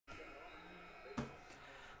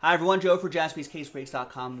Hi everyone, Joe for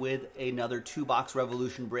JaspysCaseBreaks.com with another two-box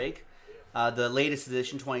Revolution break. The latest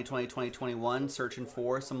edition, 2020-2021, searching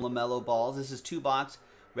for some LaMelo balls. This is two-box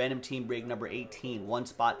random team break number 18. One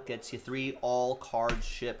spot gets you 3, all cards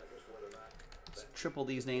ship. Let's triple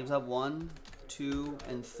these names up, 1, 2,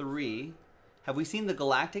 and 3. Have we seen the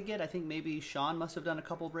Galactic yet? I think maybe Sean must have done a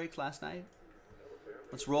couple breaks last night.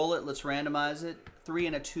 Let's roll it, let's randomize it. 3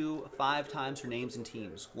 and a 2, 5 times for names and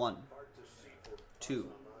teams. 1, 2,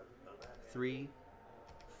 3,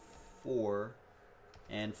 4,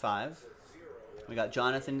 and 5. We got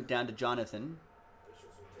Jonathan down to Jonathan.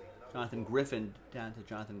 Jonathan Griffin down to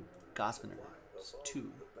Jonathan Gospiner.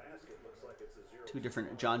 Two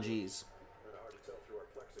different John G's.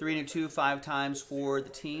 3 and a 2, 5 times for the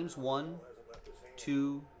teams. 1,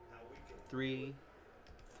 2, 3,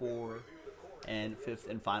 4, and 5th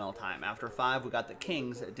and final time. After 5, we got the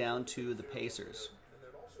Kings down to the Pacers.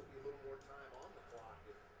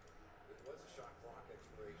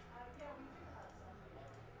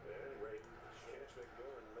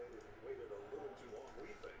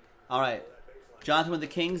 All right, Jonathan with the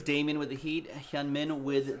Kings, Damian with the Heat, Hyunmin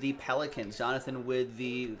with the Pelicans, Jonathan with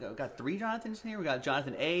the, we got 3 Jonathans in here. We got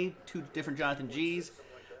Jonathan A, 2 different Jonathan G's,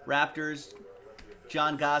 Raptors,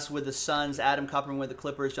 John Goss with the Suns, Adam Kupperman with the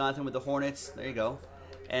Clippers, Jonathan with the Hornets, there you go,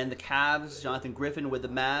 and the Cavs, Jonathan Griffin with the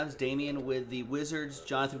Mavs, Damian with the Wizards,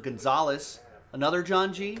 Jonathan Gonzalez, another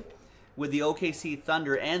John G, with the OKC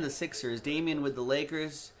Thunder and the Sixers, Damian with the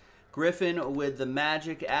Lakers, Griffin with the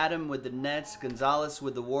Magic, Adam with the Nets, Gonzalez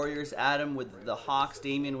with the Warriors, Adam with the Hawks,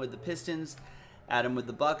 Damian with the Pistons, Adam with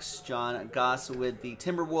the Bucks, John Goss with the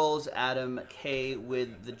Timberwolves, Adam K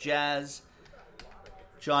with the Jazz,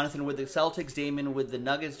 Jonathan with the Celtics, Damian with the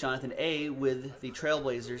Nuggets, Jonathan A with the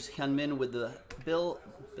Trailblazers, Hyunmin with the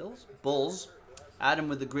Bulls, Adam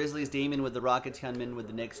with the Grizzlies, Damian with the Rockets, Hyunmin with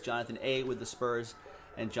the Knicks, Jonathan A with the Spurs,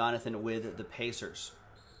 and Jonathan with the Pacers.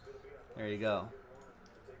 There you go.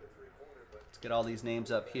 Get all these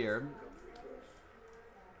names up here.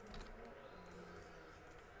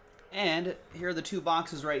 And here are the 2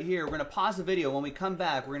 boxes right here. We're going to pause the video. When we come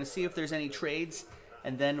back, we're going to see if there's any trades,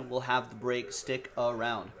 and then we'll have the break stick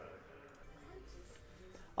around.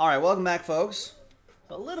 All right, welcome back, folks.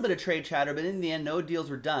 A little bit of trade chatter, but in the end, no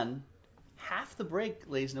deals were done. Half the break,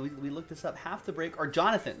 ladies and gentlemen, we looked this up, half the break are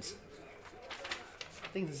Jonathans. I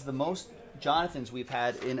think this is the most Jonathans we've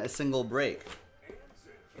had in a single break.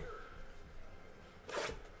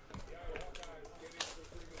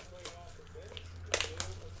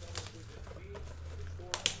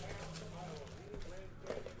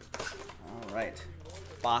 All right,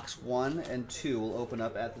 box 1 and 2 will open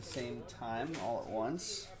up at the same time, all at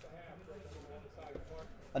once.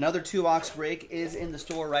 Another 2-box break is in the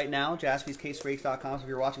store right now, JaspysCaseBreaks.com. So if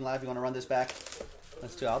you're watching live, you want to run this back,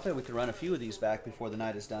 let's do it. I'll bet we could run a few of these back before the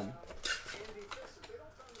night is done.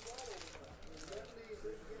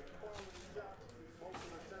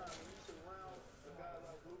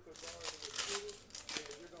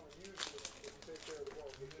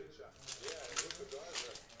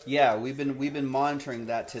 Yeah, we've been monitoring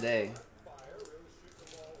that today.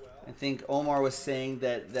 I think Omar was saying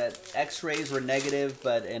that X-rays were negative,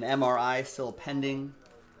 but an MRI still pending.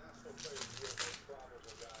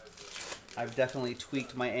 I've definitely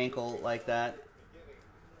tweaked my ankle like that.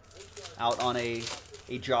 Out on a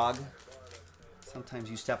jog. Sometimes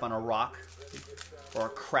you step on a rock or a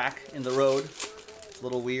crack in the road. It's a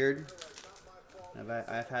little weird.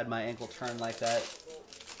 I've had my ankle turn like that.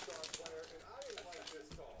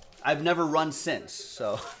 I've never run since,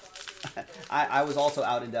 so I was also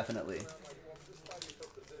out indefinitely.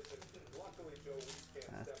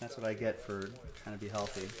 That's what I get for trying to be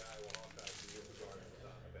healthy.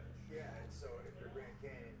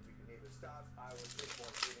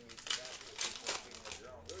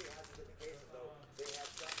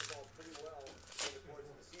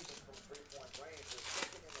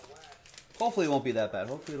 Hopefully it won't be that bad.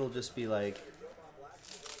 Hopefully it'll just be like,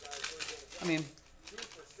 I mean,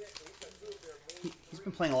 he's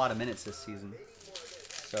been playing a lot of minutes this season,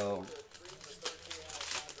 so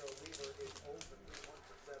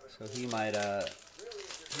he might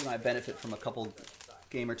benefit from a couple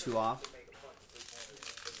game or 2 off.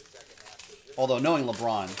 Although knowing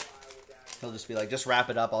LeBron, he'll just be like, just wrap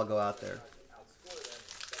it up, I'll go out there.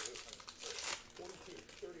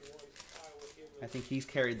 I think he's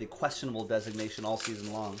carried the questionable designation all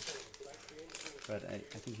season long, but I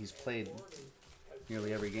think he's played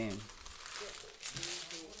nearly every game.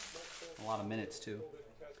 A lot of minutes, too.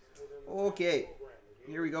 Okay,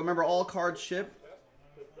 here we go. Remember, all cards ship.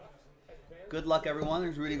 Good luck, everyone.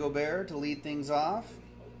 There's Rudy Gobert to lead things off.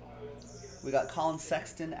 We got Colin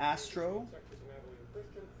Sexton, Astro.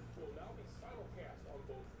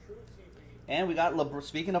 And we got,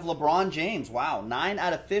 speaking of LeBron James, wow, 9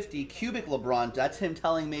 out of 50, cubic LeBron. That's him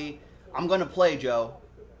telling me, I'm going to play, Joe.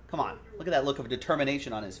 Come on. Look at that look of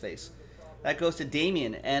determination on his face. That goes to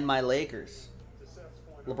Damian and my Lakers.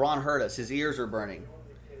 LeBron hurt us. His ears were burning.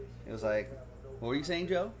 It was like, what were you saying,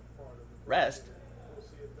 Joe? Rest?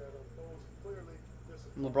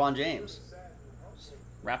 I'm LeBron James. Just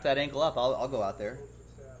wrap that ankle up. I'll go out there.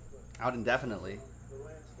 Out indefinitely.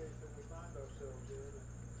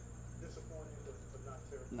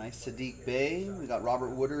 Nice Sadiq Bey. We got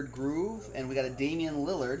Robert Woodard Groove. And we got a Damian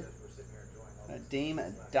Lillard. A Dame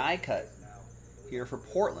die cut here for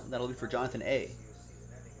Portland. That'll be for Jonathan A.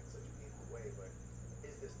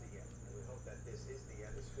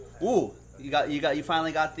 Ooh, you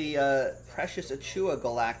finally got the Precious Achua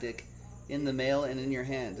Galactic in the mail and in your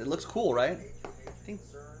hands. It looks cool, right? I think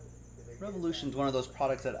Revolution's one of those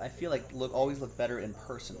products that I feel like always look better in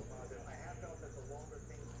person.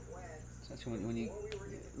 Especially when you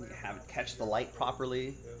have it catch the light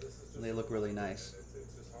properly, they look really nice.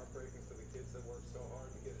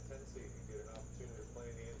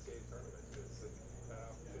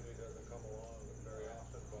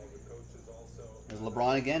 There's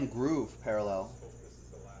LeBron again, Groove parallel.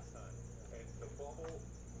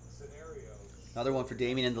 Another one for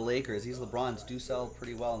Damian and the Lakers. These LeBrons do sell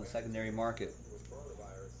pretty well in the secondary market.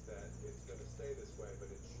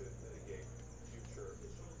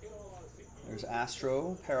 There's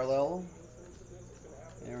Astro parallel.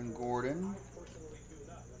 Aaron Gordon.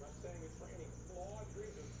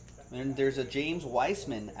 And there's a James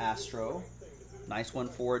Weissman Astro. Nice one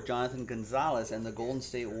for Jonathan Gonzalez and the Golden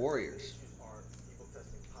State Warriors.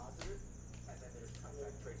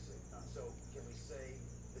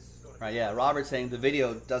 Right, yeah. Robert's saying the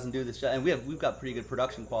video doesn't do this, and we've got pretty good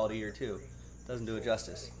production quality here too. Doesn't do it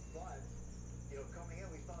justice.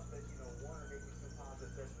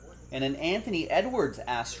 And an Anthony Edwards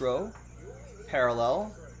Astro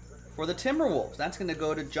parallel for the Timberwolves. That's going to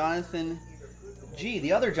go to Jonathan G,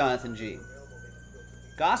 the other Jonathan G.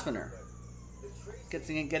 Gosviner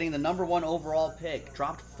getting the #1 overall pick.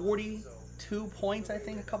 Dropped 42 points, I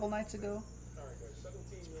think, a couple nights ago.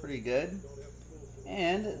 It's pretty good.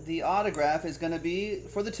 And the autograph is going to be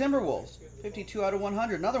for the Timberwolves. 52 out of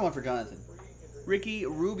 100. Another one for Jonathan. Ricky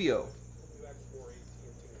Rubio.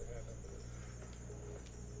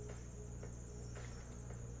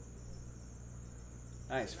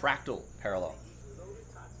 Nice. Fractal parallel.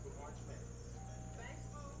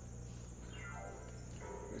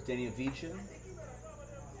 There's Danny Avicii.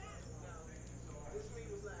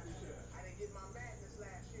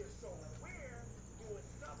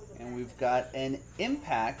 And we've got an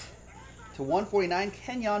impact to 149,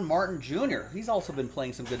 Kenyon Martin Jr. He's also been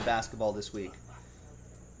playing some good basketball this week.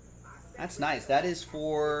 That's nice. That is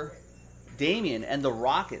for Damian and the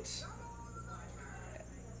Rockets.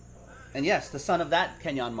 And yes, the son of that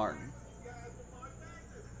Kenyon Martin.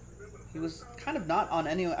 He was kind of not on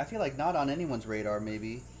I feel like not on anyone's radar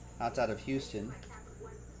maybe, outside of Houston.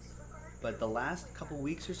 But the last couple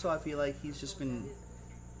weeks or so, I feel like he's just been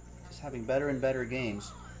having better and better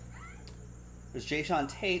games. There's Jayshawn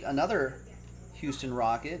Tate, another Houston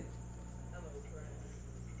Rocket.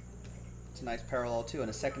 It's a nice parallel too, and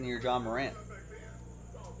a second-year John Morant.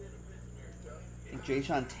 I think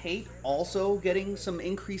Jayshawn Tate also getting some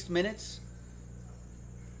increased minutes.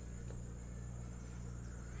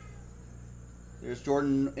 There's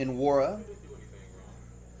Jordan Nwora.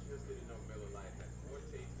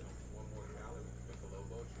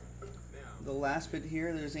 The last bit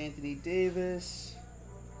here, there's Anthony Davis.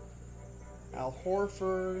 Al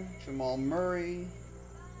Horford, Jamal Murray,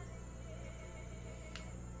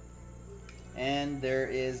 and there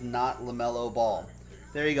is not LaMelo Ball.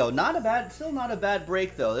 There you go. Still not a bad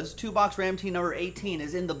break though. This 2-box Ram Team number 18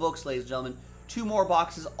 is in the books, ladies and gentlemen. 2 more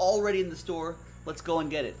boxes already in the store. Let's go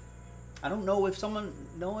and get it. I don't know if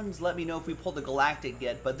no one's let me know if we pulled the Galactic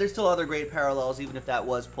yet, but there's still other great parallels even if that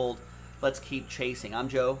was pulled. Let's keep chasing. I'm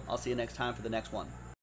Joe. I'll see you next time for the next one.